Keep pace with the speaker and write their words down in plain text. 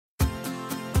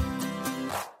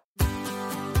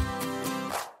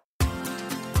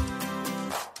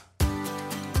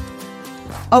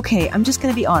Okay, I'm just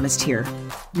going to be honest here.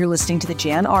 You're listening to the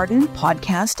Jan Arden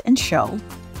podcast and show.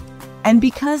 And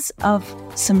because of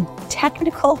some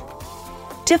technical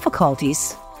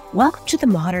difficulties, welcome to the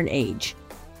modern age.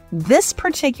 This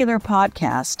particular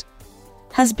podcast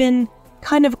has been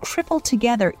kind of crippled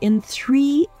together in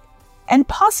 3 and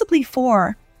possibly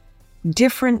 4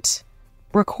 different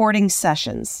recording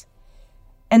sessions.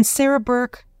 And Sarah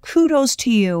Burke, kudos to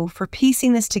you for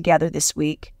piecing this together this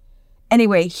week.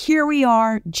 Anyway, here we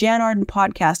are, Jan Arden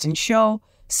podcast and show,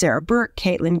 Sarah Burke,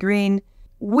 Caitlin Green.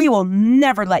 We will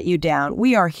never let you down.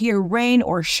 We are here, rain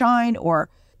or shine, or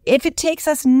if it takes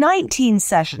us 19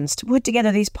 sessions to put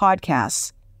together these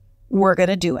podcasts, we're going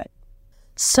to do it.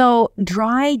 So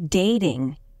dry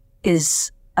dating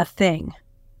is a thing.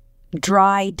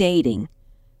 Dry dating.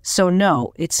 So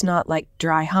no, it's not like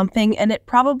dry humping, and it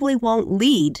probably won't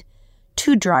lead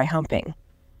to dry humping.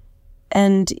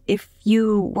 And if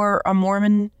you were a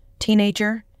Mormon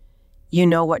teenager, you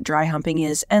know what dry humping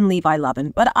is, and Levi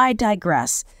Lovin. But I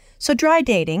digress. So dry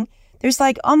dating, there's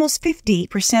like almost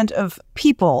 50% of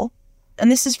people, and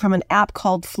this is from an app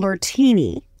called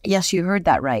Flirtini. Yes, you heard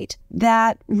that right.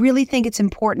 That really think it's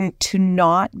important to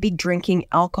not be drinking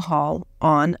alcohol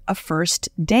on a first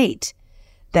date.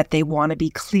 That they want to be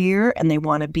clear and they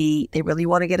really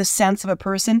want to get a sense of a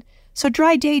person. So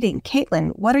dry dating.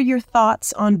 Caitlin, what are your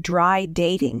thoughts on dry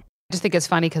dating? I just think it's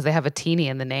funny because they have a teeny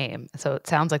in the name. So it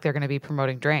sounds like they're going to be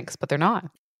promoting drinks, but they're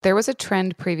not. There was a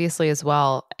trend previously as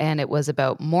well, and it was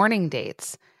about morning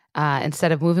dates.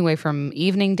 Instead of moving away from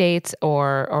evening dates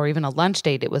or even a lunch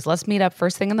date, it was let's meet up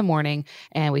first thing in the morning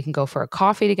and we can go for a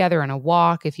coffee together and a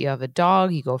walk. If you have a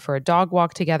dog, you go for a dog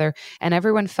walk together. And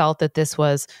everyone felt that this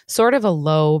was sort of a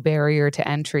low barrier to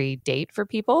entry date for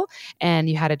people. And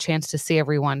you had a chance to see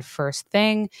everyone first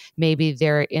thing. Maybe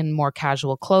they're in more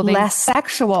casual clothing. Less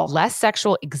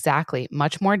sexual, exactly.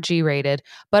 Much more G-rated,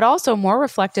 but also more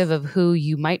reflective of who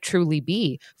you might truly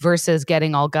be versus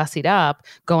getting all gussied up,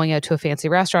 going out to a fancy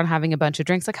restaurant, having a bunch of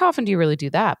drinks. Like, how often do you really do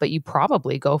that? But you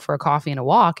probably go for a coffee and a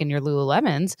walk in your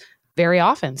Lululemons very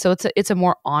often. So it's a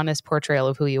more honest portrayal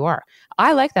of who you are.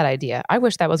 I like that idea. I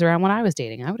wish that was around when I was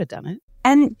dating. I would have done it.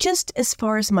 And just as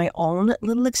far as my own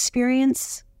little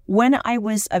experience, when I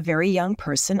was a very young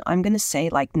person, I'm going to say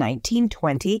like 19,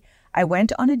 20, I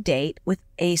went on a date with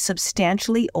a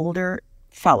substantially older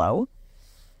fellow.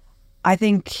 I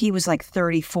think he was like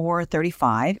 34,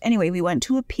 35. Anyway, we went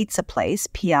to a pizza place,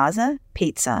 Piazza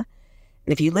Pizza.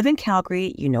 And if you live in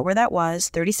Calgary, you know where that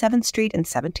was, 37th Street and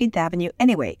 17th Avenue.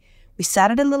 Anyway, we sat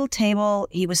at a little table.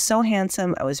 He was so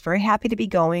handsome. I was very happy to be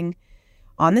going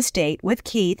on this date with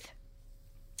Keith.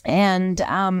 And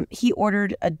he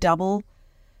ordered a double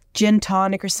gin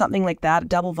tonic or something like that, a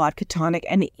double vodka tonic.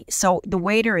 And so the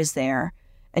waiter is there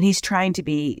and he's trying to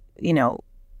be,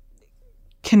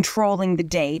 controlling the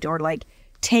date or like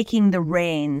taking the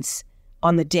reins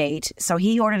on the date. So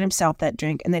he ordered himself that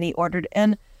drink and then he ordered,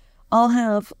 and I'll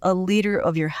have a liter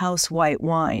of your house white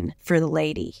wine for the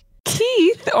lady.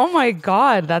 Keith, oh my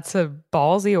God, that's a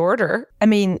ballsy order. I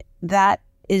mean, that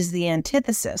is the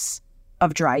antithesis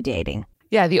of dry dating.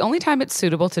 Yeah, the only time it's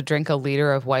suitable to drink a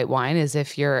liter of white wine is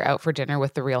if you're out for dinner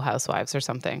with the Real Housewives or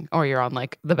something, or you're on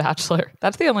like The Bachelor.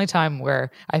 That's the only time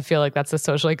where I feel like that's a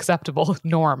socially acceptable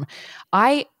norm.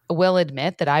 I will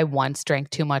admit that I once drank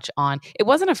too much on, it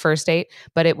wasn't a first date,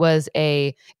 but it was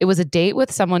a date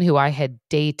with someone who I had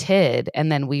dated,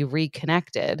 and then we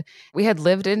reconnected. We had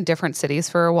lived in different cities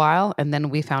for a while, and then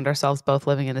we found ourselves both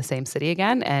living in the same city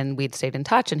again, and we'd stayed in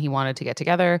touch, and he wanted to get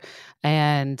together.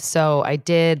 And so I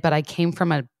did, but I came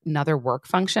from another work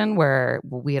function where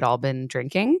we had all been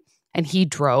drinking, and he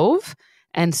drove.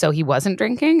 And so he wasn't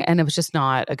drinking, and it was just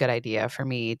not a good idea for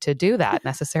me to do that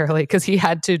necessarily because he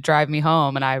had to drive me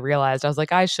home. And I realized, I was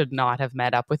like, I should not have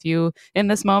met up with you in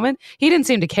this moment. He didn't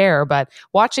seem to care, but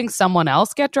watching someone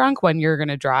else get drunk when you're going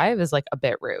to drive is like a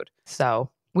bit rude. So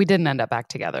we didn't end up back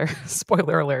together.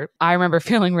 Spoiler alert. I remember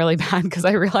feeling really bad because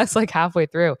I realized like halfway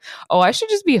through, I should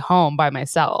just be home by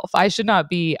myself. I should not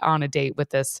be on a date with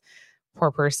this poor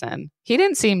person. He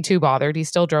didn't seem too bothered. He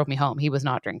still drove me home. He was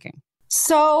not drinking.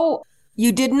 So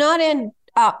you did not end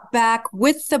up back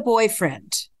with the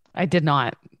boyfriend. I did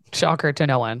not. Shocker to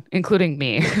no one, including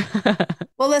me.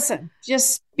 Well, listen,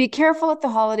 just be careful at the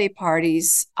holiday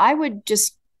parties. I would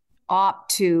just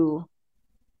opt to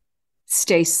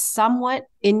stay somewhat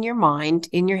in your mind,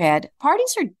 in your head.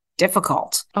 Parties are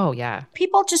difficult. Oh, yeah.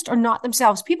 People just are not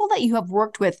themselves. People that you have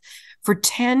worked with for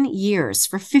 10 years,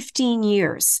 for 15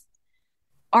 years,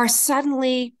 are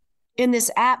suddenly in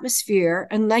this atmosphere.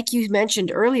 And like you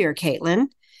mentioned earlier, Caitlin,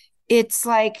 it's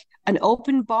like an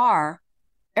open bar.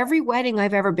 Every wedding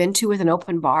I've ever been to with an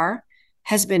open bar,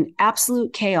 has been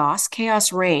absolute chaos.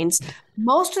 Chaos reigns.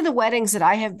 Most of the weddings that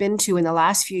I have been to in the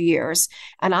last few years,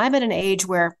 and I'm at an age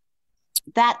where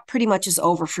that pretty much is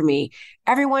over for me.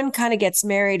 Everyone kind of gets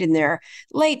married in their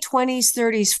late 20s,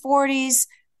 30s, 40s.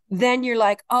 Then you're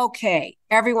like, okay,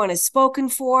 everyone is spoken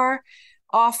for.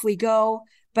 Off we go.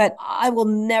 But I will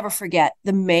never forget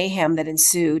the mayhem that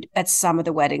ensued at some of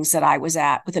the weddings that I was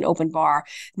at with an open bar.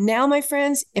 Now, my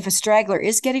friends, if a straggler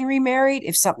is getting remarried,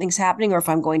 if something's happening, or if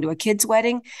I'm going to a kid's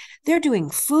wedding, they're doing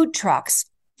food trucks.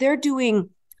 They're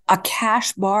doing a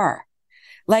cash bar.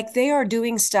 Like they are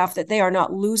doing stuff that they are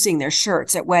not losing their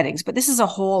shirts at weddings. But this is a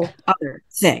whole other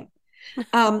thing.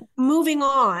 Moving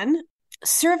on,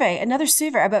 another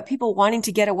survey about people wanting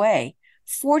to get away.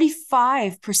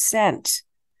 45%.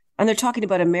 And they're talking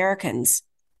about Americans,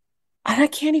 and I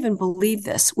can't even believe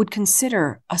this, would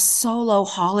consider a solo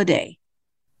holiday.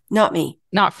 Not me.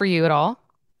 Not for you at all?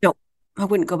 No, I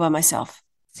wouldn't go by myself.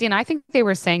 See, and I think they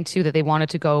were saying too that they wanted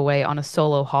to go away on a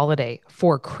solo holiday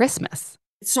for Christmas.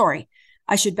 Sorry,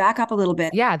 I should back up a little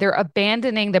bit. Yeah, they're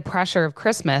abandoning the pressure of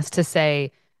Christmas to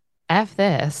say, F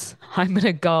this, I'm going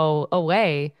to go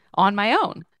away on my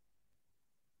own.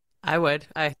 I would.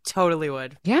 I totally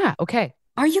would. Yeah, okay.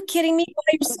 Are you kidding me?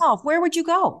 By yourself? Where would you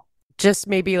go? Just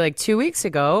maybe like 2 weeks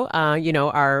ago,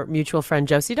 our mutual friend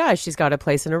Josie Dye, she's got a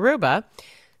place in Aruba.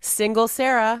 Single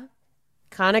Sarah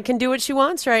kind of can do what she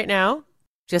wants right now.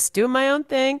 Just doing my own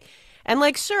thing. And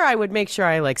like, sure, I would make sure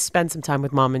I like spend some time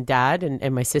with mom and dad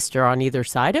and my sister on either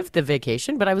side of the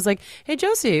vacation. But I was like, hey,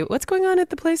 Josie, what's going on at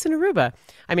the place in Aruba?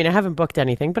 I mean, I haven't booked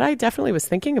anything, but I definitely was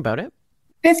thinking about it.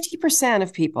 50%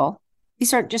 of people,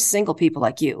 these aren't just single people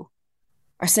like you,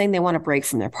 are saying they want a break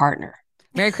from their partner.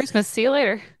 Merry Christmas. See you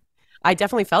later. I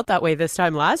definitely felt that way this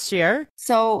time last year.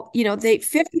 So,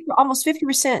 almost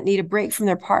 50% need a break from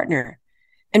their partner.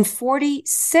 And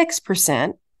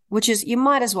 46%, which is, you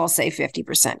might as well say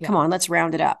 50%. Yeah. Come on, let's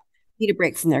round it up. Need a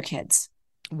break from their kids.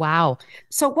 Wow.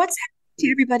 So what's happening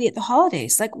to everybody at the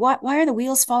holidays? Like, why are the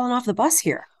wheels falling off the bus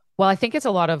here? Well, I think it's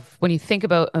a lot of, when you think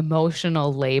about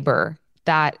emotional labor,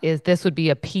 this would be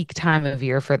a peak time of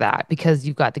year for that, because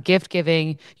you've got the gift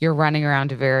giving, you're running around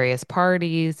to various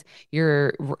parties,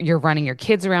 you're running your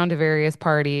kids around to various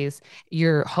parties,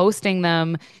 you're hosting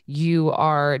them, you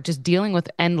are just dealing with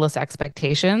endless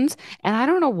expectations. And I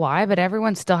don't know why, but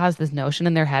everyone still has this notion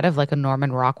in their head of like a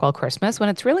Norman Rockwell Christmas, when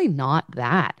it's really not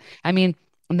that. I mean,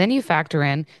 and then you factor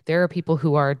in, there are people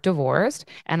who are divorced,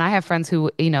 and I have friends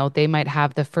who, they might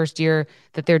have the first year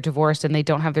that they're divorced and they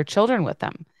don't have their children with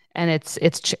them. And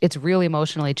it's really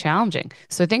emotionally challenging.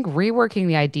 So I think reworking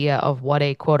the idea of what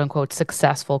a quote unquote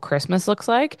successful Christmas looks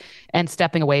like, and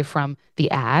stepping away from the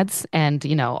ads and,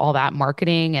 all that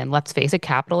marketing, and let's face it,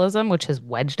 capitalism, which has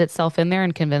wedged itself in there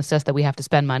and convinced us that we have to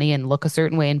spend money and look a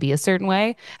certain way and be a certain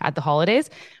way at the holidays.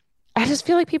 I just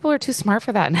feel like people are too smart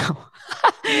for that now.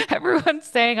 Everyone's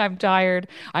saying I'm tired,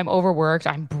 I'm overworked,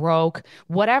 I'm broke,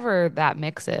 whatever that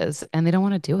mix is, and they don't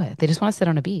want to do it. They just want to sit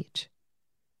on a beach.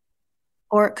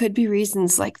 Or it could be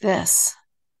reasons like this.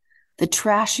 The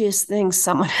trashiest thing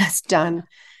someone has done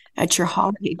at your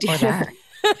holiday dinner.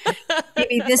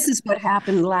 Maybe this is what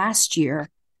happened last year.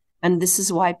 And this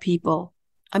is why people,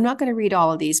 I'm not going to read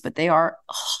all of these, but they are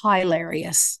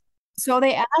hilarious. So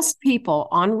they asked people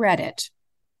on Reddit,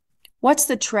 what's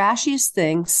the trashiest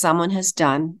thing someone has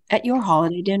done at your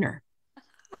holiday dinner?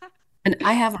 And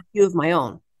I have a few of my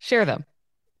own. Share them.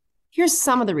 Here's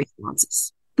some of the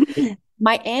responses.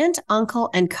 My aunt,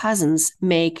 uncle, and cousins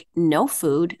make no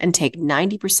food and take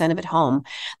 90% of it home.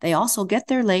 They also get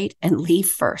there late and leave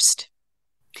first.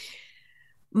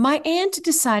 My aunt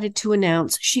decided to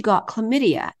announce she got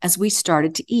chlamydia as we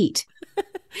started to eat.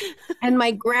 And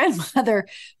my grandmother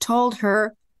told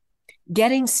her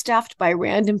getting stuffed by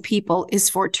random people is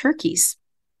for turkeys.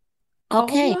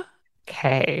 Okay.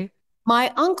 Okay.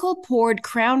 My uncle poured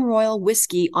Crown Royal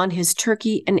whiskey on his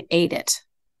turkey and ate it.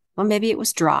 Well, maybe it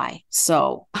was dry.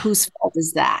 So whose fault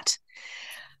is that?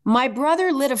 My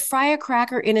brother lit a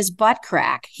firecracker in his butt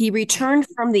crack. He returned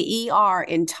from the ER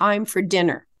in time for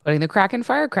dinner. Putting the crack in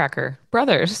firecracker.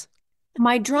 Brothers.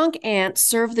 My drunk aunt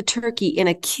served the turkey in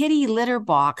a kitty litter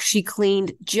box she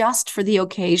cleaned just for the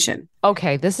occasion.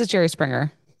 Okay, this is Jerry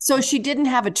Springer. So she didn't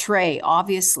have a tray,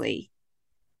 obviously.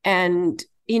 And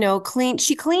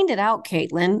she cleaned it out,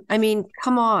 Caitlin. I mean,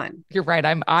 come on. You're right.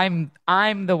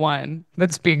 I'm the one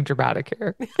that's being dramatic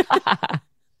here.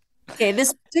 Okay,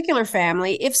 this particular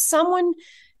family, if someone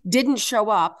didn't show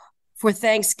up for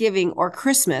Thanksgiving or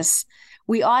Christmas,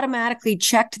 we automatically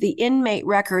checked the inmate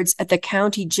records at the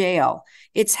county jail.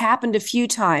 It's happened a few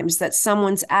times that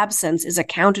someone's absence is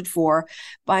accounted for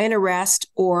by an arrest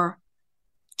or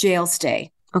jail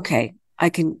stay. Okay. I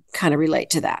can kind of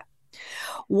relate to that.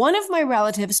 One of my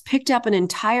relatives picked up an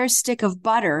entire stick of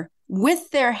butter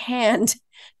with their hand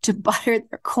to butter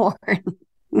their corn.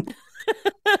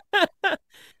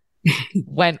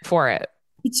 Went for it.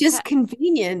 It's just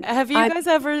convenient. Have you guys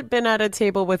ever been at a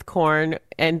table with corn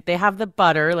and they have the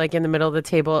butter like in the middle of the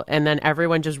table and then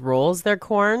everyone just rolls their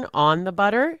corn on the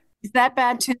butter? Is that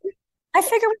bad too? I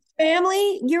figure with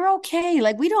family, you're okay.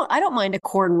 Like I don't mind a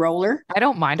corn roller. I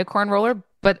don't mind a corn roller,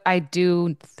 but I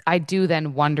do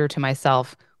then wonder to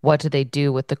myself, what do they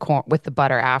do with the corn with the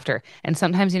butter after? And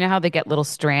sometimes you know how they get little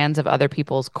strands of other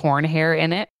people's corn hair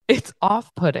in it? It's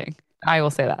off-putting. I will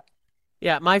say that.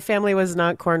 Yeah, my family was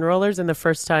not corn rollers, and the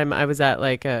first time I was at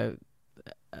like a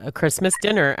Christmas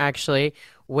dinner actually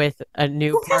with a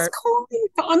new Who has corn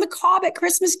on the cob at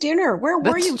Christmas dinner? Where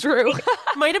were That's you? true.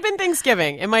 Might have been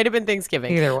Thanksgiving. It might have been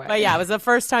Thanksgiving. Either way. But yeah, it was the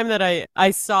first time that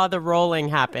I saw the rolling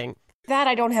happening. That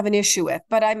I don't have an issue with,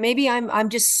 but maybe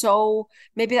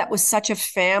that was such a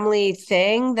family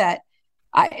thing that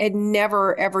it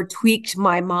never ever tweaked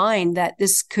my mind that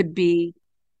this could be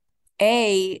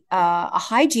a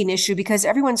hygiene issue because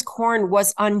everyone's corn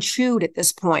was unchewed at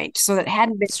this point, so that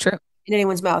hadn't been It's true. in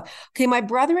anyone's mouth. Okay, my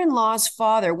brother-in-law's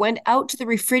father went out to the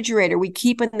refrigerator we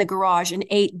keep in the garage and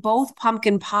ate both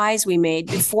pumpkin pies we made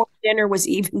before dinner was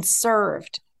even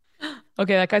served.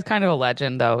 Okay, that guy's kind of a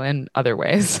legend though in other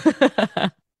ways.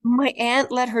 My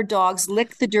aunt let her dogs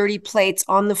lick the dirty plates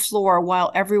on the floor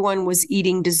while everyone was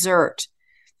eating dessert.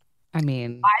 I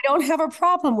mean, I don't have a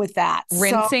problem with that.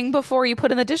 rinsing before you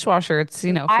put in the dishwasher. It's, for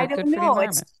I good don't for the know.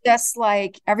 environment. It's just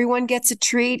like everyone gets a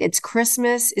treat. It's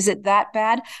Christmas. Is it that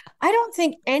bad? I don't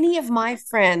think any of my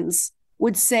friends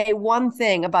would say one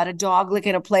thing about a dog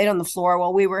licking a plate on the floor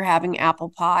while we were having apple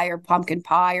pie or pumpkin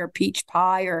pie or peach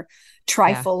pie or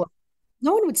trifle. Yeah.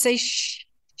 No one would say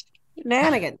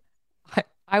shenanigan.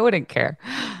 I wouldn't care.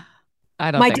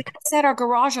 I don't My think. dad set our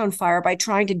garage on fire by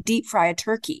trying to deep fry a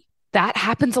turkey. That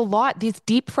happens a lot. These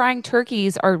deep frying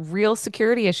turkeys are real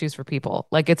security issues for people.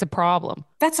 Like it's a problem.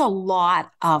 That's a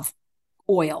lot of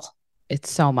oil.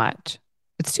 It's so much.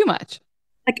 It's too much.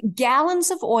 Like gallons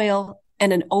of oil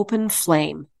and an open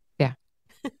flame. Yeah.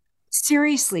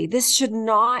 Seriously, this should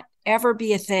not ever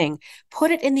be a thing.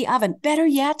 Put it in the oven. Better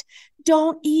yet,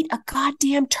 don't eat a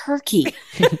goddamn turkey.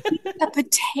 Eat a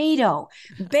potato.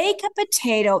 Bake a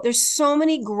potato. There's so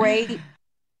many great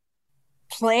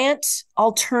plant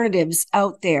alternatives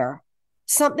out there.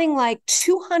 Something like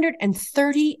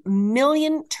 230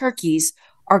 million turkeys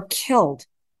are killed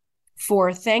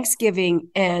for Thanksgiving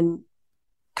and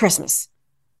Christmas.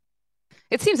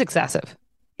 It seems excessive.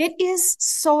 It's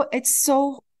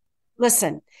so,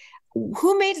 listen,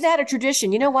 who made that a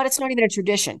tradition? You know what? It's not even a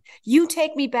tradition. You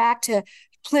take me back to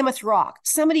Plymouth Rock.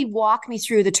 Somebody walk me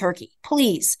through the turkey,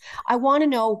 please. I want to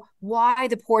know why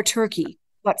the poor turkey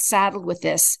got saddled with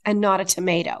this and not a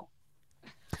tomato.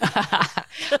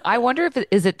 I wonder if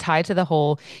is it tied to the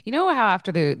whole, how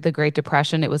after the Great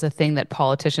Depression, it was a thing that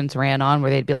politicians ran on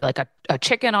where they'd be like a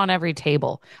chicken on every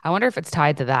table. I wonder if it's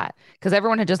tied to that because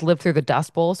everyone had just lived through the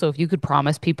Dust Bowl. So if you could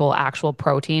promise people actual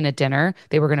protein at dinner,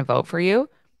 they were going to vote for you.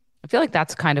 I feel like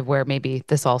that's kind of where maybe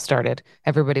this all started.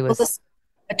 Everybody was...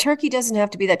 A turkey doesn't have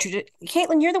to be that tradition.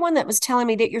 Caitlin, you're the one that was telling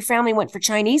me that your family went for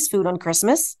Chinese food on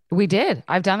Christmas. We did.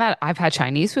 I've done that. I've had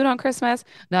Chinese food on Christmas.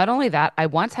 Not only that, I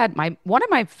once had one of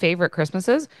my favorite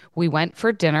Christmases. We went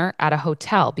for dinner at a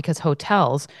hotel because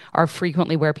hotels are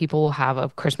frequently where people will have a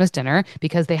Christmas dinner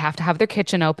because they have to have their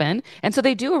kitchen open. And so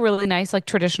they do a really nice, like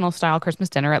traditional style Christmas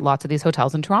dinner at lots of these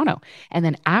hotels in Toronto. And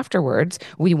then afterwards,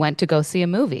 we went to go see a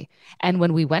movie. And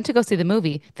when we went to go see the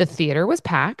movie, the theater was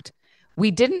packed.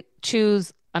 We didn't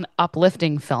choose an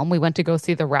uplifting film. We went to go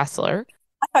see The Wrestler.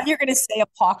 I thought you were going to say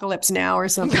Apocalypse Now or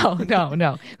something. No.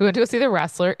 We went to go see The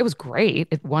Wrestler. It was great.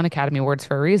 It won Academy Awards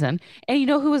for a reason. And you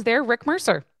know who was there? Rick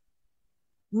Mercer.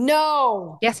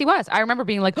 No. Yes, he was. I remember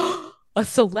being like, oh, a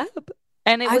celeb.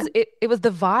 And it was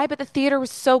the vibe at the theater was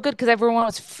so good because everyone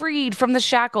was freed from the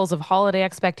shackles of holiday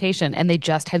expectation and they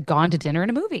just had gone to dinner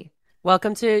and a movie.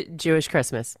 Welcome to Jewish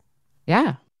Christmas.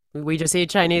 Yeah. We just eat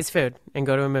Chinese food and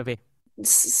go to a movie.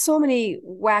 So many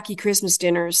wacky Christmas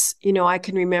dinners, I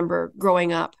can remember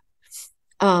growing up.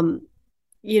 I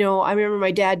remember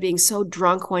my dad being so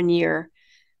drunk one year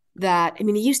that,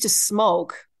 he used to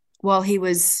smoke while he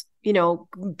was,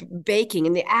 baking,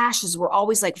 and the ashes were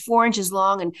always like 4 inches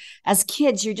long. And as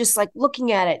kids, you're just like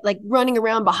looking at it, like running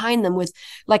around behind them with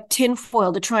like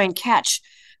tinfoil to try and catch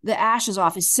the ashes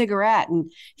off his cigarette.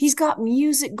 And he's got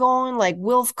music going like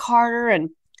Wilf Carter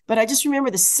but I just remember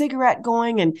the cigarette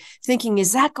going and thinking,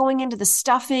 is that going into the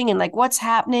stuffing and like what's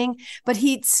happening? But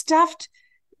he'd stuffed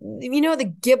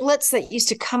the giblets that used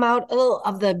to come out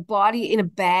of the body in a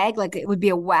bag, like it would be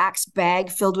a wax bag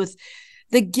filled with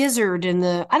the gizzard and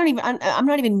I'm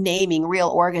not even naming real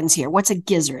organs here. What's a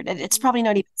gizzard? It's probably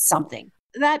not even something.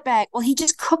 That bag, well, he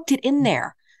just cooked it in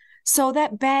there. So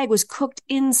that bag was cooked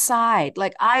inside.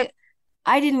 Like I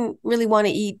didn't really want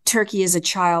to eat turkey as a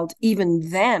child even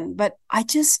then, but I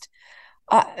just,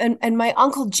 and my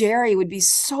Uncle Jerry would be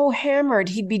so hammered.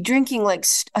 He'd be drinking like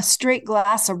a straight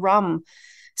glass of rum,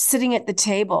 sitting at the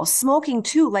table, smoking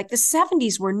too. Like the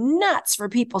 70s were nuts for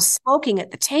people smoking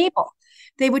at the table.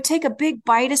 They would take a big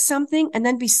bite of something and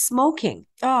then be smoking.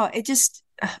 Oh,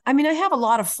 I have a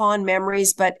lot of fond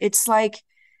memories, but it's like,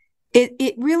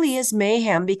 it really is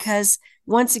mayhem because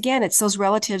once again, it's those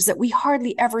relatives that we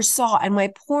hardly ever saw. And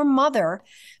my poor mother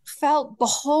felt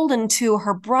beholden to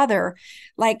her brother.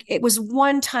 Like it was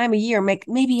one time a year,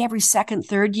 maybe every second,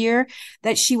 third year,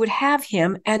 that she would have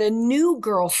him and a new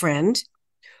girlfriend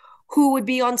who would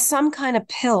be on some kind of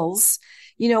pills,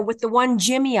 with the one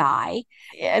Jimmy eye.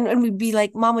 And we'd be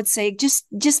like, Mom would say,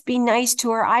 just be nice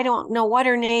to her. I don't know what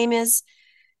her name is.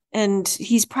 And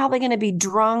he's probably going to be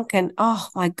drunk. And oh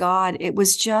my God, it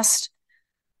was just,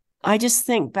 I just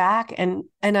think back and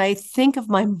I think of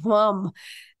my mom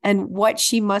and what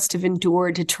she must have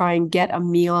endured to try and get a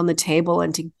meal on the table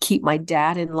and to keep my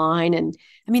dad in line. And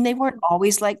they weren't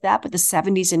always like that, but the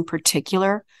 70s in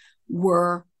particular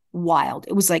were wild.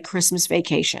 It was like Christmas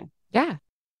Vacation. Yeah.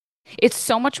 It's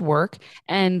so much work,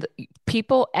 and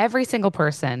every single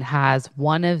person has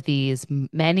one of these,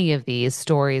 many of these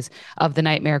stories of the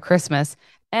nightmare Christmas.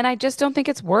 And I just don't think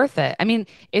it's worth it.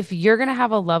 If you're going to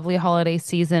have a lovely holiday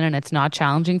season and it's not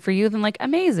challenging for you, then like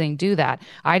amazing, do that.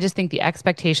 I just think the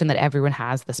expectation that everyone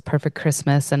has this perfect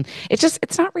Christmas and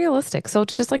it's not realistic. So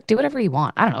just like do whatever you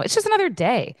want. I don't know. It's just another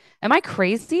day. Am I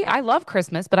crazy? I love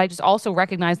Christmas, but I just also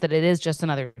recognize that it is just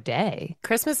another day.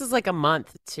 Christmas is like a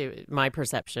month to my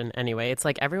perception anyway. It's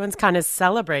like everyone's kind of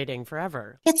celebrating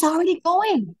forever. It's already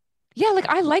going. Yeah, like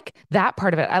I like that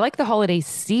part of it. I like the holiday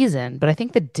season, but I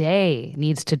think the day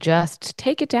needs to just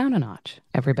take it down a notch,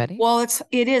 everybody. Well,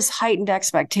 it is heightened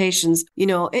expectations,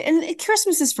 and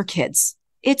Christmas is for kids.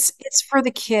 It's for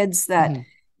the kids that,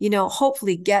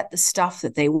 hopefully get the stuff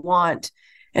that they want.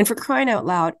 And for crying out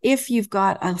loud, if you've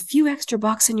got a few extra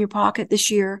bucks in your pocket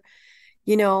this year,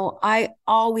 I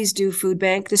always do food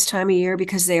bank this time of year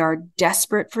because they are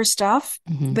desperate for stuff.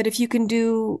 Mm-hmm. But if you can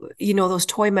do, those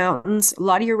toy mountains, a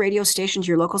lot of your radio stations,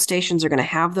 your local stations are going to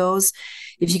have those.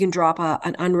 If you can drop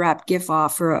an unwrapped gift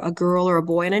off for a girl or a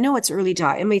boy, and I know it's early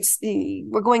time.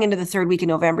 We're going into the third week in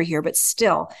November here, but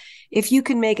still, if you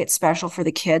can make it special for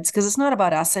the kids, because it's not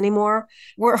about us anymore.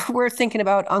 We're thinking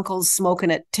about uncles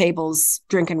smoking at tables,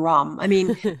 drinking rum.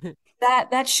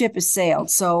 That ship has sailed.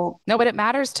 So no, but it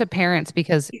matters to parents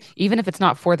because even if it's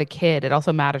not for the kid, it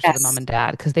also matters to the mom and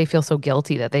dad because they feel so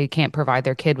guilty that they can't provide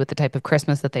their kid with the type of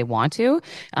Christmas that they want to.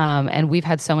 And we've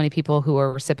had so many people who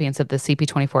are recipients of the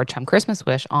CP24 Chum Christmas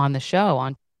Wish on the show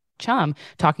on Chum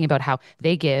talking about how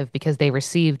they give because they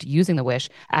received using the Wish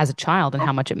as a child and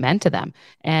how much it meant to them.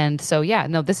 And so, yeah,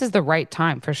 no, this is the right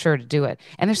time for sure to do it.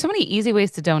 And there's so many easy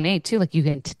ways to donate too. Like you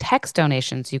can text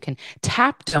donations, you can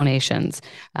tap donations,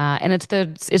 and it's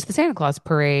the Santa Claus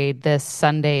parade this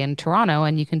Sunday in Toronto,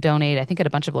 and you can donate, I think, at a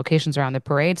bunch of locations around the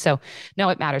parade. So no,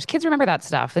 it matters. Kids remember that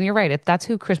stuff. And you're right. That's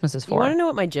who Christmas is for. You want to know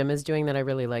what my gym is doing that I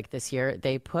really like this year?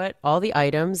 They put all the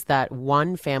items that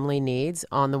one family needs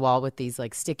on the wall with these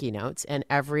like sticky notes, and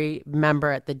every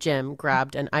member at the gym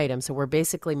grabbed an item. So we're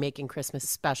basically making Christmas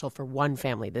special for one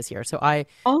family this year. So I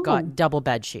got double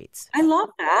bed sheets. I love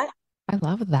that. I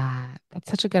love that. That's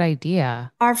such a good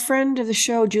idea. Our friend of the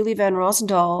show, Julie Van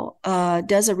Rosendahl,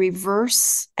 does a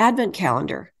reverse advent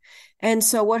calendar. And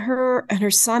so what her and her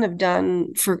son have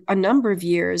done for a number of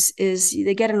years is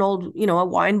they get an old, a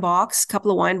wine box,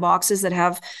 couple of wine boxes that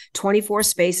have 24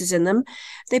 spaces in them.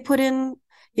 They put in,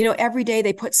 every day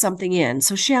they put something in.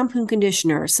 So shampoo and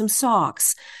conditioner, some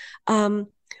socks,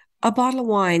 a bottle of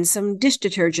wine, some dish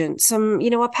detergent, some,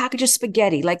 a package of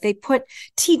spaghetti. Like they put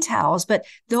tea towels, but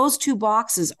those two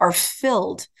boxes are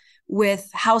filled with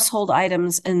household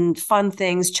items and fun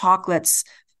things, chocolates,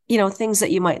 things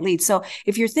that you might need. So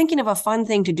if you're thinking of a fun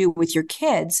thing to do with your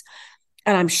kids,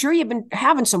 and I'm sure you've been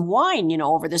having some wine,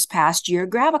 over this past year,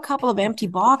 grab a couple of empty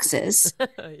boxes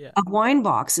of wine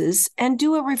boxes and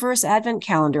do a reverse advent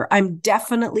calendar. I'm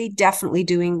definitely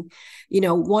doing,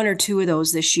 one or two of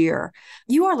those this year.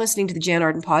 You are listening to the Jan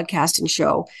Arden podcast and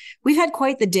show. We've had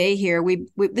quite the day here.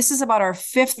 This is about our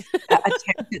fifth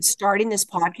attempt at starting this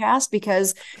podcast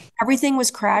because everything was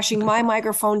crashing. My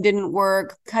microphone didn't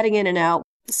work, cutting in and out.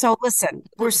 So listen,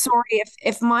 we're sorry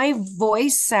if my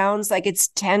voice sounds like it's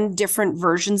 10 different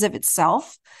versions of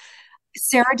itself.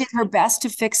 Sarah did her best to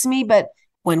fix me, but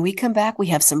when we come back, we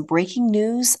have some breaking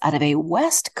news out of a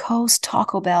West Coast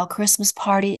Taco Bell Christmas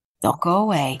party. Don't go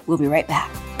away. We'll be right back.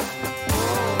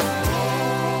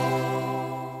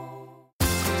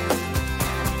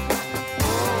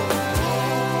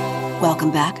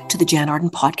 Welcome back to the Jan Arden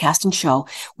podcast and show.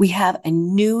 We have a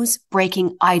news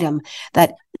breaking item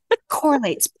that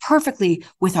correlates perfectly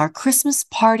with our Christmas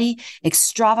party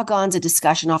extravaganza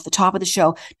discussion off the top of the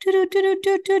show.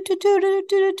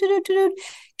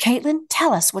 Caitlin,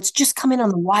 tell us what's just come in on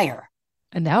the wire.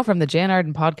 And now from the Jan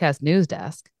Arden podcast news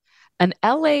desk. An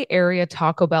LA area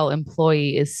Taco Bell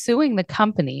employee is suing the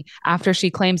company after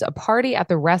she claims a party at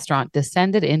the restaurant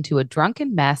descended into a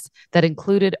drunken mess that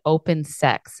included open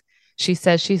sex. She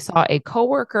says she saw a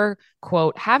coworker,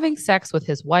 quote, having sex with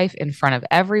his wife in front of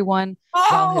everyone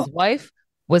while his wife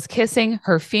was kissing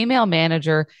her female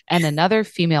manager and another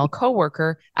female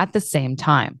coworker at the same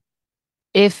time.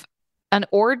 If an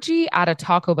orgy at a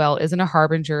Taco Bell isn't a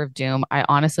harbinger of doom, I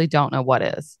honestly don't know what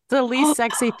is. It's the least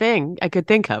sexy thing I could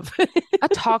think of. A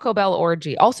Taco Bell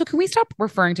orgy. Also, can we stop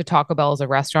referring to Taco Bell as a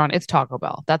restaurant? It's Taco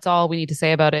Bell. That's all we need to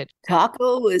say about it.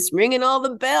 Taco is ringing all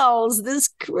the bells this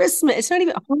Christmas. It's not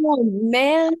even, oh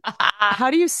man. How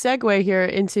do you segue here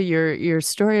into your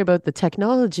story about the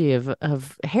technology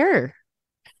of hair?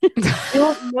 I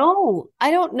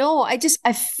don't know.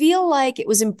 I feel like it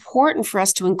was important for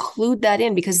us to include that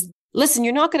in because listen,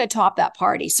 you're not going to top that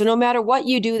party. So no matter what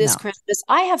you do this Christmas,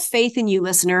 I have faith in you,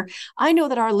 listener. I know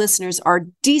that our listeners are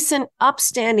decent,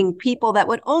 upstanding people that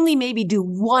would only maybe do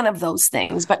one of those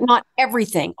things, but not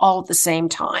everything all at the same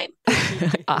time.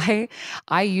 I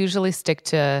usually stick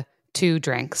to 2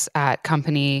 drinks at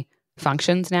company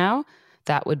functions now.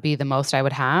 That would be the most I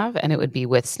would have. And it would be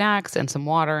with snacks and some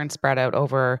water and spread out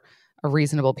over a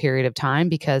reasonable period of time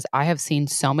because I have seen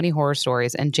so many horror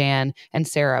stories. And Jan and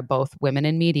Sarah, both women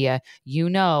in media,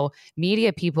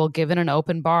 media people given an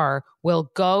open bar will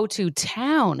go to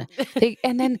town.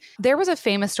 And then there was a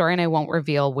famous story, and I won't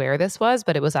reveal where this was,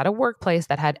 but it was at a workplace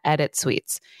that had edit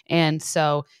suites. And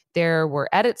so there were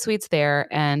edit suites there,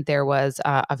 and there was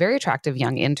a very attractive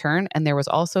young intern, and there was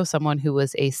also someone who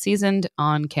was a seasoned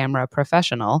on-camera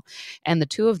professional. And the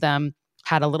two of them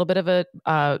had a little bit of a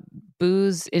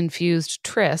booze-infused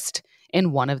tryst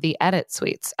in one of the edit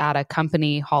suites at a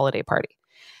company holiday party.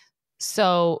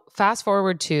 So fast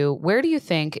forward to, where do you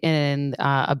think in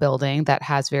a building that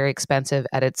has very expensive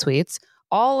edit suites,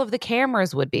 all of the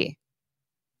cameras would be?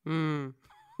 Inside,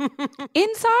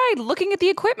 looking at the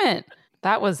equipment.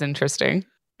 That was interesting.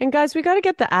 And guys, we got to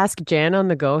get the Ask Jan on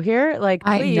the go here. Like,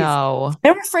 please, I know.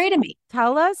 They're afraid of me.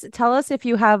 Tell us if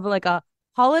you have like a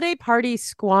holiday party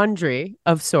squandry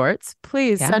of sorts.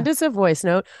 Please send us a voice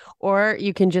note, or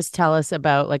you can just tell us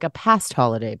about like a past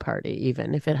holiday party,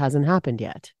 even if it hasn't happened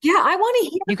yet. Yeah, I want to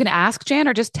hear. You can ask Jan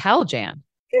or just tell Jan.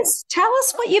 Just tell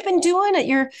us what you've been doing at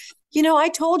your, I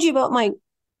told you about my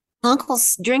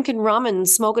uncle's drinking rum and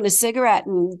smoking a cigarette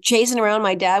and chasing around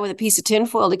my dad with a piece of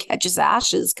tinfoil to catch his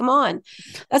ashes. Come on.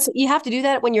 You have to do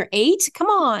that when you're 8. Come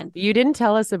on. You didn't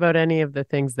tell us about any of the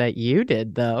things that you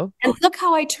did, though. And look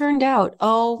how I turned out.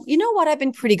 Oh, you know what? I've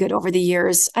been pretty good over the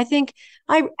years. I think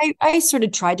I sort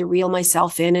of tried to reel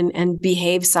myself in and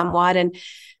behave somewhat. And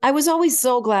I was always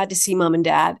so glad to see mom and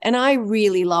dad. And I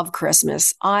really love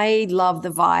Christmas. I love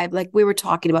the vibe. Like we were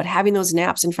talking about having those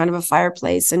naps in front of a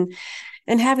fireplace and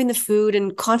having the food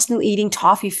and constantly eating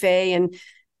toffee and,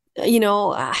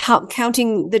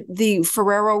 counting the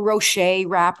Ferrero Rocher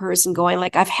wrappers and going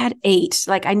like, I've had 8,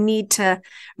 like I need to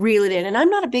reel it in. And I'm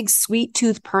not a big sweet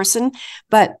tooth person,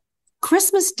 but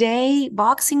Christmas Day,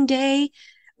 Boxing Day,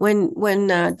 when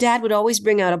Dad would always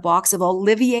bring out a box of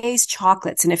Olivier's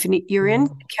chocolates. And if you're in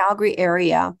the Calgary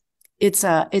area, it's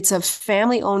a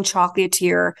family-owned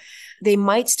chocolatier. They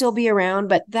might still be around,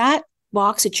 but that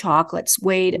box of chocolates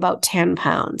weighed about 10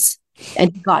 pounds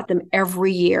and he got them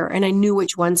every year. And I knew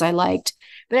which ones I liked.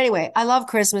 But anyway, I love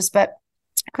Christmas, but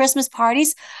Christmas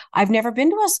parties, I've never been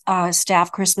to a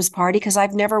staff Christmas party because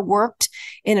I've never worked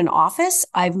in an office.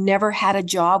 I've never had a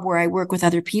job where I work with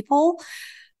other people.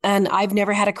 And I've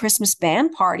never had a Christmas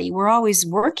band party. We're always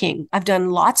working. I've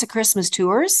done lots of Christmas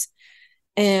tours.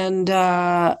 And,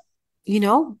 we're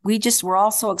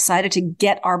all so excited to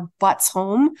get our butts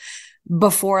home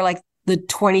before like the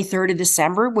 23rd of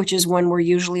December, which is when we're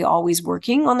usually always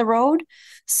working on the road.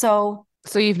 So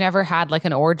you've never had like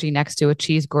an orgy next to a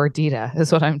cheese gordita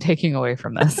is what I'm taking away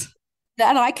from this.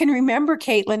 That I can remember,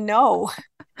 Caitlin. No.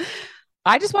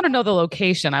 I just want to know the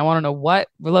location. I want to know what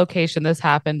location this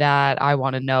happened at. I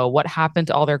want to know what happened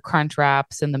to all their crunch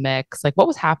wraps in the mix. Like what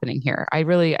was happening here? I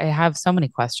have so many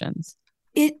questions.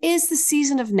 It is the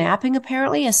season of napping,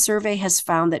 apparently. A survey has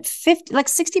found that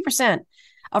 60%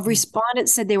 of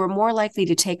respondents said they were more likely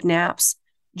to take naps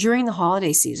during the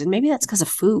holiday season. Maybe that's because of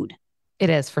food. It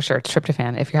is for sure. It's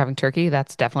tryptophan. If you're having turkey,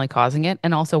 that's definitely causing it.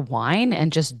 And also wine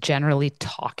and just generally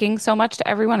talking so much to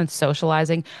everyone and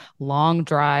socializing, long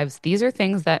drives. These are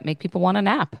things that make people want to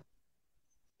nap.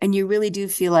 And you really do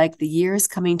feel like the year is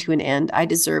coming to an end. I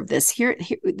deserve this. Here,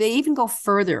 they even go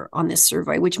further on this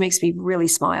survey, which makes me really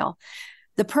smile.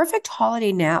 The perfect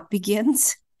holiday nap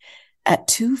begins at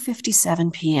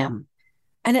 2:57 p.m.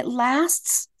 and it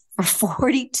lasts for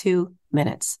 42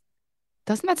 minutes.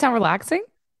 Doesn't that sound relaxing?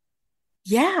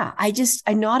 Yeah, I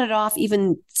nodded off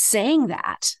even saying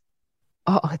that.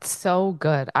 Oh, it's so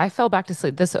good. I fell back to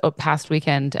sleep this past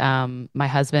weekend. My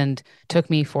husband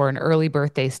took me for an early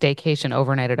birthday staycation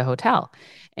overnight at a hotel.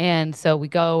 And so we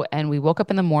go and we woke up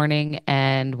in the morning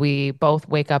and we both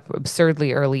wake up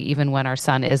absurdly early, even when our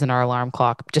son isn't our alarm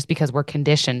clock, just because we're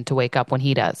conditioned to wake up when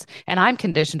he does. And I'm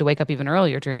conditioned to wake up even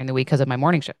earlier during the week because of my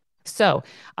morning shift. So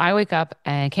I wake up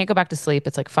and can't go back to sleep.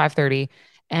 It's like 5:30.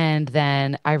 And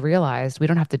then I realized we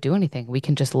don't have to do anything. We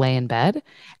can just lay in bed.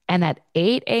 And at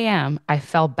 8 a.m., I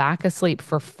fell back asleep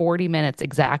for 40 minutes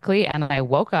exactly. And I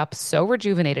woke up so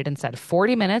rejuvenated and said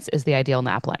 40 minutes is the ideal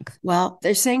nap length. Well,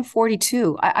 they're saying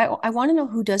 42. I want to know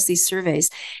who does these surveys.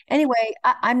 Anyway,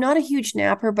 I'm not a huge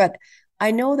napper, but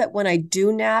I know that when I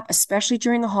do nap, especially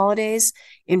during the holidays,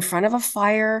 in front of a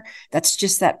fire, that's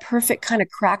just that perfect kind of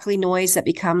crackly noise that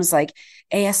becomes like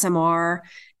ASMR.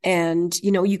 And,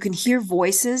 you can hear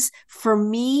voices. For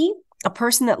me, a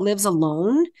person that lives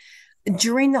alone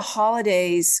during the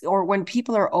holidays or when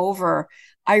people are over,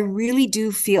 I really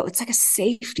do feel it's like a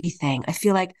safety thing. I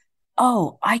feel like,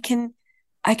 oh, I can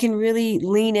really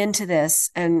lean into this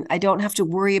and I don't have to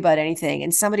worry about anything.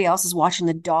 And somebody else is watching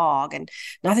the dog and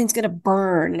nothing's going to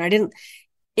burn.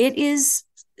 It is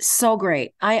so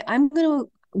great. I'm going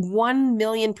to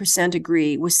 1,000,000%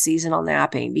 agree with seasonal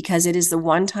napping because it is the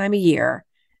one time a year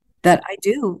that I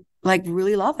do like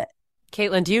really love it.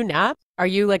 Caitlin, do you nap? Are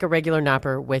you like a regular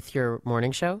napper with your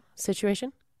morning show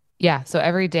situation? Yeah. So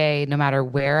every day, no matter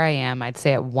where I am, I'd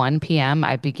say at 1 p.m.,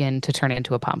 I begin to turn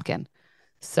into a pumpkin.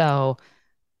 So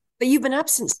But you've been up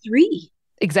since 3.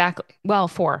 exactly. Well,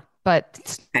 4,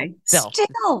 but Okay. still,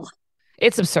 Still.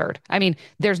 it's absurd. I mean,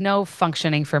 there's no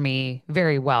functioning for me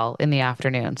very well in the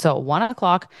afternoon. So at 1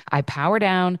 o'clock, I power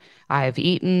down. I've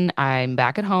eaten. I'm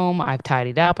back at home. I've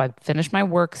tidied up. I've finished my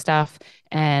work stuff.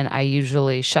 And I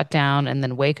usually shut down and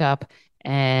then wake up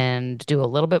and do a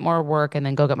little bit more work and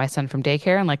then go get my son from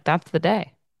daycare. And like, that's the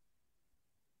day.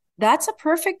 That's a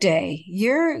perfect day.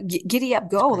 You're giddy up,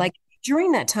 go. Like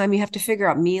during that time, you have to figure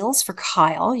out meals for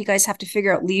Kyle. You guys have to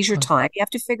figure out leisure time. You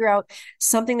have to figure out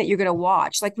something that you're going to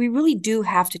watch. Like we really do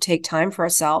have to take time for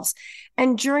ourselves.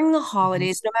 And during the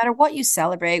holidays, no matter what you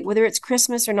celebrate, whether it's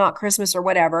Christmas or not Christmas or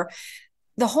whatever,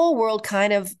 the whole world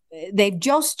they've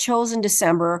just chosen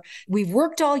December. We've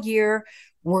worked all year.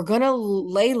 We're going to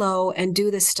lay low and do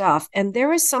this stuff. And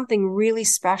there is something really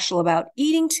special about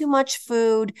eating too much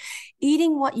food,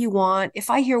 eating what you want. If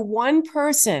I hear one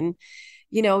person,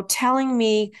 telling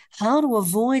me how to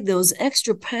avoid those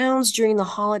extra pounds during the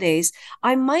holidays,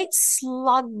 I might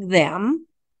slug them.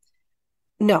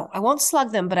 No, I won't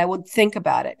slug them, but I would think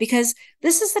about it because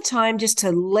this is the time just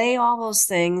to lay all those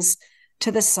things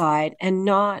to the side and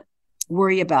not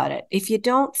worry about it. If you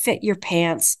don't fit your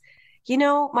pants,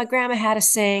 my grandma had a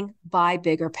saying, buy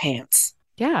bigger pants.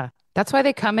 Yeah. That's why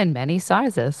they come in many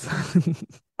sizes.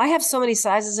 I have so many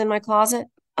sizes in my closet.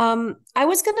 I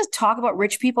was going to talk about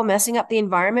rich people messing up the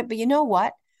environment, but you know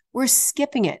what? We're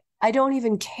skipping it. I don't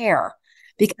even care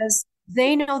because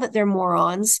they know that they're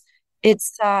morons.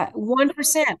 It's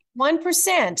 1%.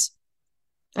 1%.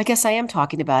 I guess I am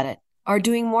talking about it. Are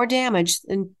doing more damage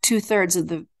than 2/3 of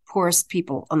the poorest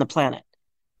people on the planet.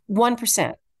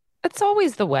 1%. It's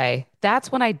always the way.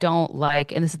 That's when I don't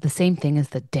like, and this is the same thing as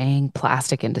the dang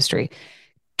plastic industry,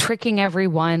 tricking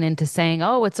everyone into saying,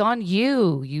 "Oh, it's on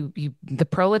the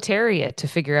proletariat, to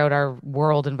figure out our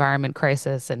world environment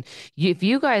crisis. And if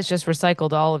you guys just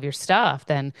recycled all of your stuff,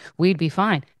 then we'd be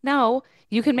fine." No,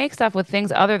 you can make stuff with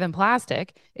things other than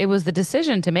plastic. It was the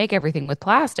decision to make everything with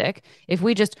plastic. If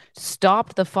we just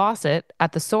stopped the faucet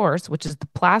at the source, which is the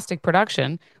plastic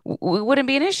production, it wouldn't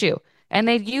be an issue. And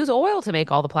they'd use oil to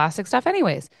make all the plastic stuff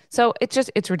anyways. So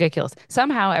it's ridiculous.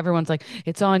 Somehow everyone's like,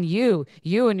 it's on you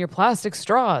and your plastic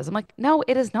straws. I'm like, no,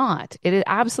 it is not. It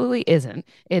absolutely isn't.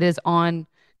 It is on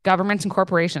Governments and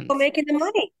corporations. People making the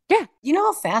money. Yeah. You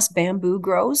know how fast bamboo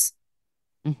grows?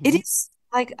 It is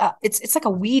like it's like a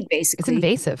weed, It's basically.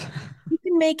 invasive. You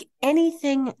can make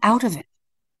anything out of it.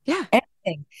 Yeah.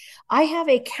 Anything. I have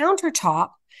a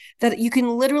countertop that you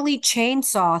can literally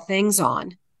chainsaw things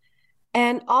on.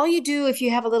 And all you do if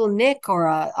you have a little nick or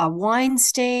a wine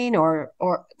stain or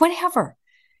whatever,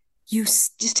 you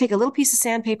just take a little piece of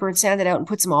sandpaper and sand it out and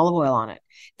put some olive oil on it.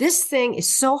 This thing is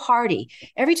so hardy.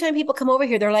 Every time people come over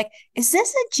here, they're like, is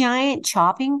this a giant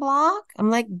chopping block? I'm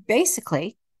like,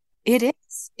 basically, it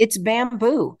is. It's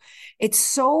bamboo. It's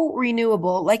so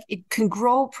renewable. Like it can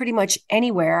grow pretty much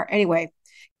anywhere. Anyway,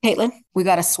 Caitlin, we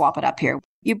got to swap it up here.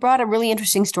 You brought a really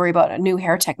interesting story about a new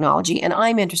hair technology, and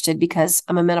I'm interested because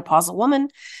I'm a menopausal woman.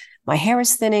 My hair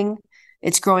is thinning.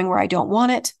 It's growing where I don't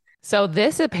want it. So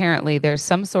this apparently there's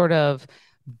some sort of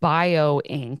bio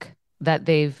ink that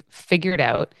they've figured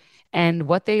out. And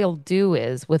what they'll do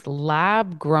is with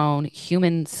lab grown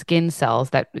human skin cells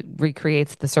that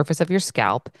recreates the surface of your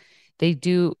scalp, they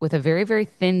do with a very, very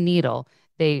thin needle,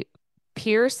 they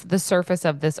pierce the surface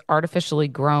of this artificially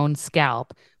grown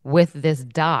scalp with this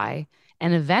dye.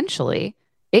 And eventually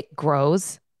it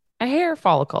grows a hair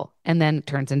follicle and then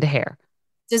turns into hair.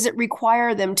 Does it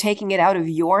require them taking it out of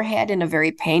your head in a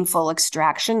very painful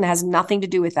extraction? That has nothing to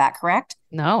do with that, correct?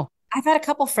 No. I've had a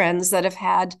couple friends that have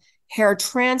had hair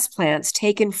transplants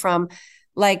taken from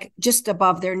like just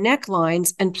above their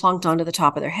necklines and plunked onto the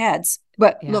top of their heads,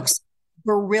 but looks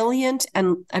brilliant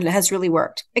and it has really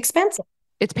worked. Expensive.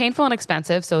 It's painful and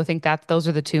expensive. So I think that those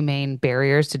are the two main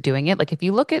barriers to doing it. Like if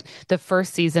you look at the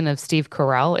first season of Steve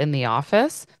Carell in The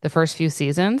Office, the first few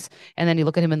seasons, and then you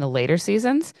look at him in the later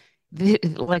seasons,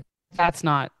 like that's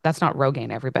not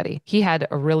Rogaine, everybody. He had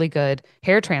a really good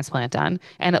hair transplant done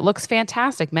and it looks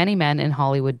fantastic. Many men in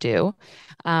Hollywood do.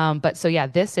 But so yeah,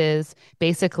 this is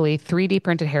basically 3D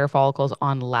printed hair follicles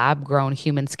on lab grown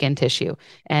human skin tissue.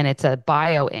 And it's a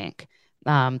bio ink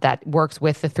that works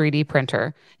with the 3D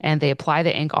printer. And they apply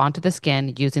the ink onto the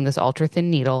skin using this ultra thin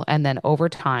needle. And then over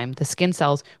time, the skin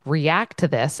cells react to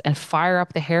this and fire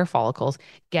up the hair follicles,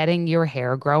 getting your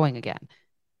hair growing again.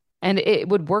 And it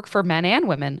would work for men and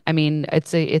women. I mean,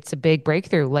 it's a big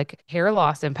breakthrough. Like hair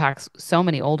loss impacts so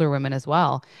many older women as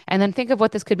well. And then think of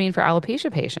what this could mean for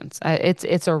alopecia patients.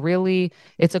 It's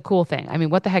a cool thing. I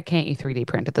mean, what the heck can't you 3D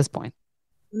print at this point?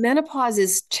 Menopause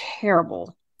is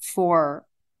terrible for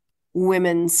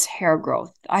women's hair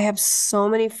growth. I have so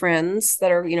many friends that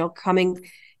are, coming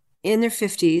in their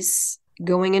 50s,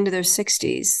 going into their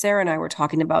 60s. Sarah and I were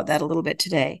talking about that a little bit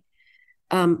today.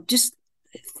 Just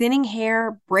thinning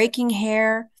hair, breaking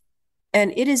hair.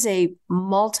 And it is a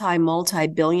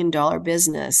multi-billion-dollar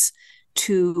business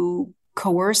to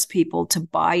coerce people to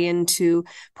buy into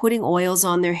putting oils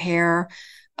on their hair,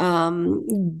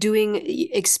 doing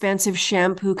expensive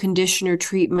shampoo, conditioner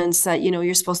treatments that,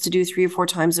 you're supposed to do 3 or 4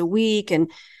 times a week. And,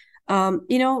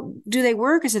 do they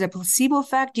work? Is it a placebo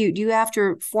effect? Do you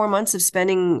after 4 months of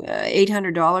spending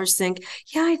 $800 think,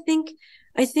 yeah, I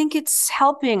think it's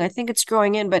helping. I think it's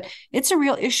growing in, but it's a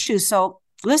real issue. So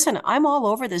listen, I'm all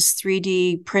over this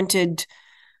 3D printed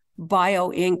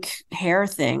bio ink hair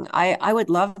thing. I would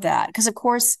love that because of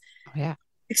course,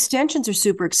 extensions are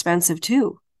super expensive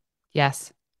too.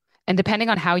 Yes. And depending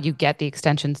on how you get the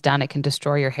extensions done, it can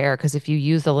destroy your hair. Because if you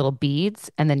use the little beads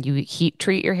and then you heat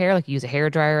treat your hair, like you use a hair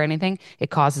dryer or anything,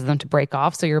 it causes them to break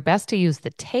off. So you're best to use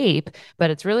the tape, but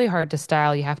it's really hard to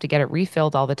style. You have to get it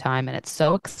refilled all the time and it's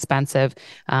so expensive.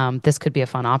 This could be a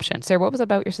fun option. Sarah, what was it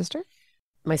about your sister?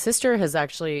 My sister has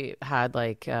actually had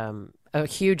like a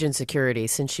huge insecurity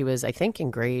since she was, I think,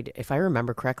 in grade, if I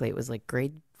remember correctly, it was like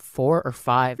grade 4 or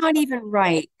 5. Not even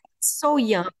right. So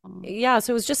young. Yeah,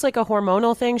 so it was just like a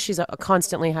hormonal thing. She's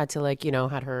constantly had to like,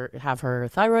 have her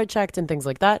thyroid checked and things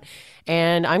like that.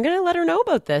 And I'm going to let her know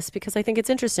about this because I think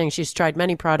it's interesting. She's tried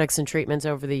many products and treatments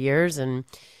over the years and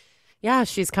yeah,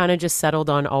 she's kind of just settled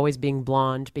on always being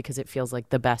blonde because it feels like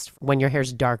the best. When your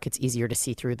hair's dark, it's easier to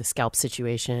see through the scalp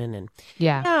situation and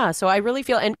yeah, so I really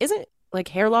feel, and isn't like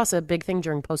hair loss a big thing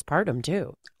during postpartum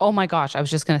too? Oh my gosh, I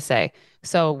was just going to say.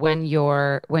 So when you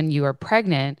are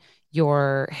pregnant,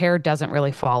 your hair doesn't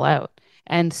really fall out.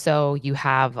 And so you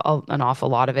have an awful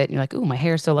lot of it. And you're like, ooh, my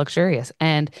hair is so luxurious.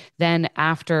 And then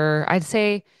after, I'd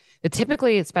say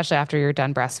typically, especially after you're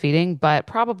done breastfeeding, but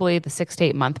probably the 6 to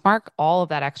 8 month mark, all of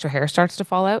that extra hair starts to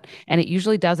fall out. And it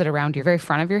usually does it around your very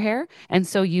front of your hair. And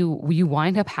so you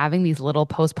wind up having these little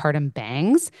postpartum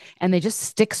bangs and they just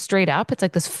stick straight up. It's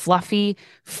like this fluffy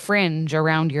fringe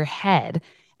around your head.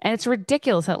 And it's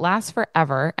ridiculous. It lasts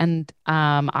forever. And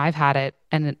I've had it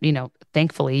And,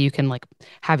 thankfully you can like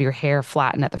have your hair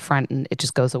flatten at the front and it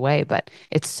just goes away. But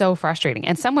it's so frustrating.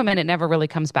 And some women, it never really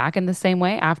comes back in the same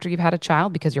way after you've had a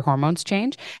child because your hormones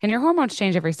change, and your hormones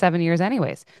change every 7 years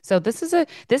anyways. So this is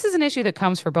an issue that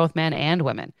comes for both men and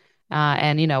women.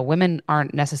 And women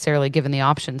aren't necessarily given the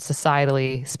option,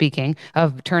 societally speaking,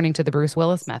 of turning to the Bruce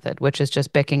Willis method, which is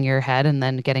just bicking your head and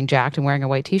then getting jacked and wearing a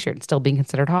white t-shirt and still being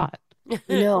considered hot.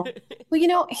 No.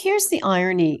 Well, here's the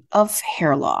irony of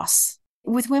hair loss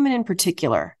with women in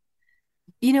particular.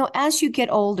 As you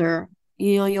get older,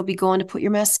 you'll be going to put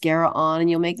your mascara on and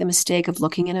you'll make the mistake of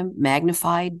looking in a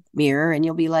magnified mirror and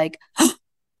you'll be like, oh,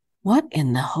 what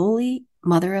in the holy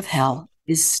mother of hell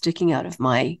is sticking out of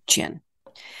my chin?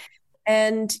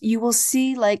 And you will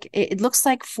see like, it looks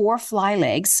like 4 fly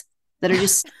legs that are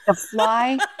just a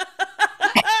fly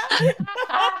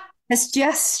has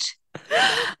just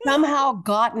somehow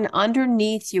gotten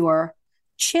underneath your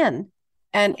chin.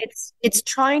 And it's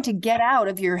trying to get out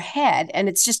of your head, and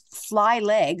it's just fly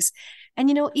legs. And,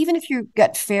 even if you've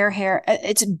got fair hair,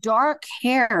 it's dark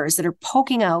hairs that are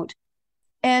poking out.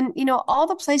 And, all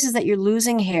the places that you're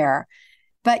losing hair,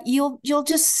 but you'll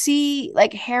just see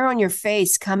like hair on your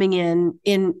face coming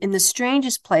in the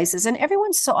strangest places. And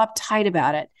everyone's so uptight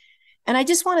about it. And I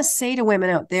just want to say to women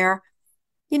out there,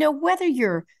 whether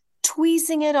you're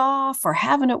tweezing it off or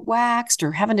having it waxed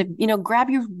or having to,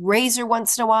 grab your razor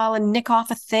once in a while and nick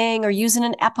off a thing or using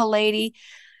an Epilady,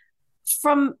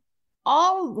 from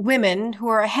all women who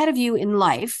are ahead of you in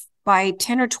life by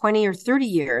 10 or 20 or 30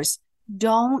 years,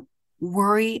 don't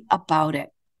worry about it.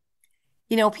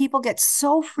 People get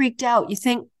so freaked out. You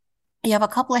think you have a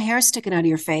couple of hairs sticking out of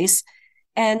your face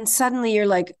and suddenly you're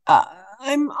like,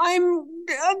 I'm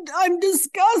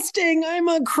disgusting. I'm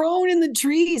a crone in the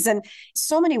trees. And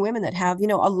so many women that have, a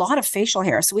lot of facial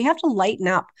hair. So we have to lighten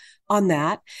up on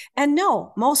that. And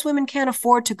no, most women can't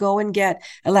afford to go and get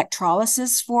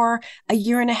electrolysis for a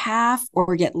year and a half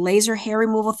or get laser hair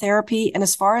removal therapy. And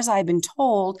as far as I've been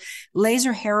told,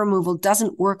 laser hair removal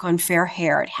doesn't work on fair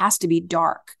hair. It has to be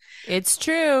dark. It's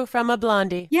true, from a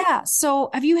blondie. Yeah. So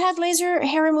have you had laser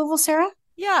hair removal, Sarah?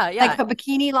 Yeah. Like a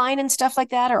bikini line and stuff like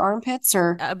that, or armpits,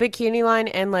 or a bikini line,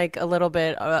 and like a little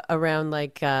bit around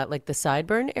like the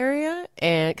sideburn area,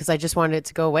 and because I just wanted it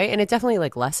to go away, and it definitely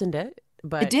like lessened it.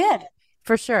 But it did,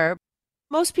 for sure.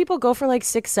 Most people go for like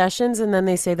 6 sessions and then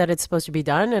they say that it's supposed to be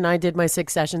done. And I did my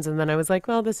 6 sessions and then I was like,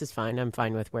 well, this is fine. I'm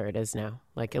fine with where it is now.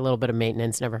 Like a little bit of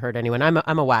maintenance never hurt anyone. I'm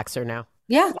a waxer now.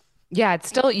 Yeah. Yeah,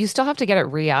 you still have to get it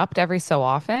re-upped every so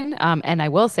often. And I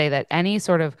will say that any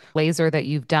sort of laser that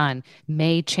you've done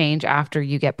may change after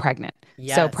you get pregnant.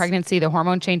 Yes. So pregnancy, the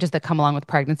hormone changes that come along with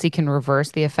pregnancy can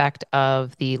reverse the effect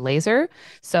of the laser.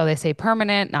 So they say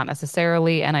permanent, not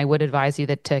necessarily. And I would advise you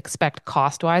to expect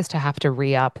cost-wise to have to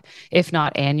re-up, if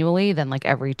not annually, then like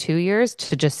every 2 years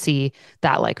to just see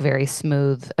that like very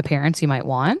smooth appearance you might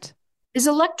want. Is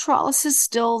electrolysis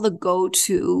still the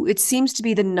go-to? It seems to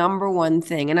be the number one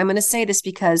thing. And I'm going to say this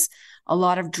because a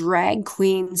lot of drag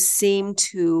queens seem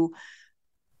to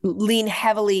lean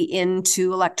heavily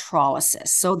into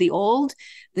electrolysis. So the old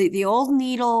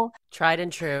needle, tried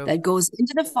and true, that goes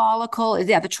into the follicle.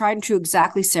 Yeah, the tried and true,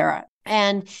 exactly, Sarah.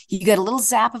 And you get a little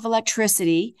zap of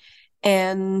electricity,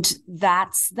 and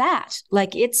that's that.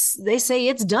 Like they say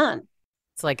it's done.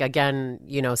 It's like, again,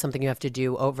 something you have to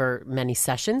do over many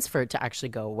sessions for it to actually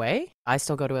go away. I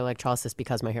still go to electrolysis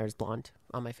because my hair is blonde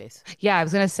on my face. Yeah, I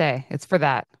was going to say it's for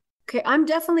that. Okay, I'm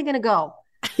definitely going to go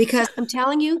because I'm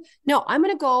telling you, no, I'm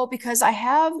going to go because I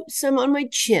have some on my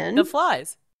chin. The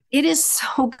flies. It is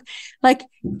so like,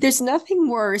 there's nothing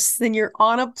worse than you're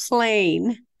on a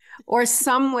plane or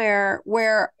somewhere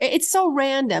where it's so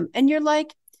random. And you're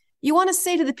like, you want to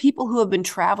say to the people who have been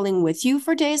traveling with you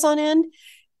for days on end,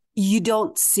 you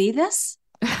don't see this?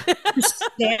 You're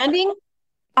standing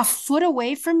a foot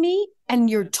away from me and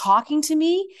you're talking to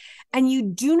me and you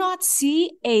do not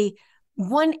see a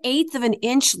 1/8 of an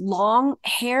inch long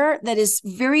hair that is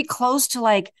very close to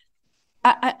like,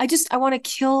 I want to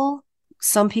kill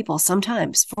some people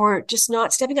sometimes for just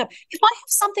not stepping up. If I have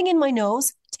something in my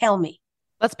nose, tell me.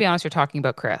 Let's be honest, you're talking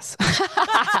about Chris.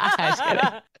 Just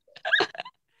kidding.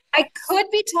 I could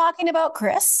be talking about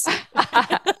Chris.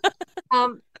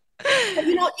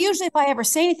 But, usually if I ever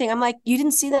say anything, I'm like, you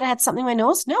didn't see that I had something in my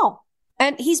nose? No.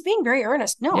 And he's being very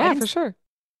earnest. No. Yeah, for sure.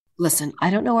 Listen,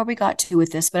 I don't know where we got to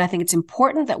with this, but I think it's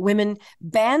important that women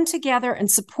band together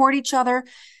and support each other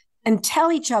and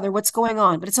tell each other what's going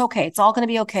on. But it's okay. It's all going to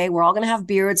be okay. We're all going to have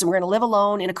beards and we're going to live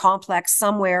alone in a complex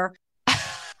somewhere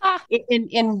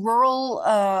in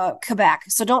rural Quebec.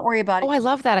 So don't worry about it. Oh, I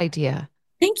love that idea.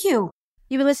 Thank you.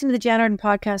 You've been listening to the Jan Arden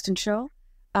podcast and show.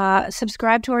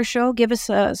 Subscribe to our show. Give us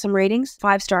some ratings,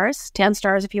 5 stars, 10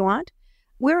 stars if you want.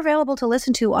 We're available to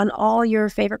listen to on all your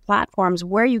favorite platforms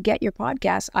where you get your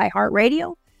podcasts,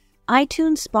 iHeartRadio,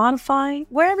 iTunes, Spotify,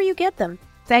 wherever you get them.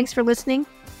 Thanks for listening.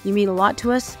 You mean a lot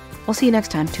to us. We'll see you next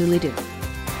time. Toodly-doo.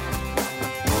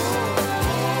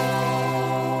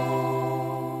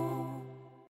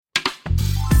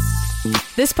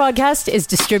 This podcast is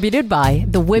distributed by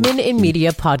the Women in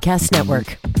Media Podcast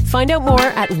Network. Find out more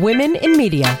at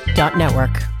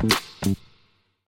womeninmedia.network.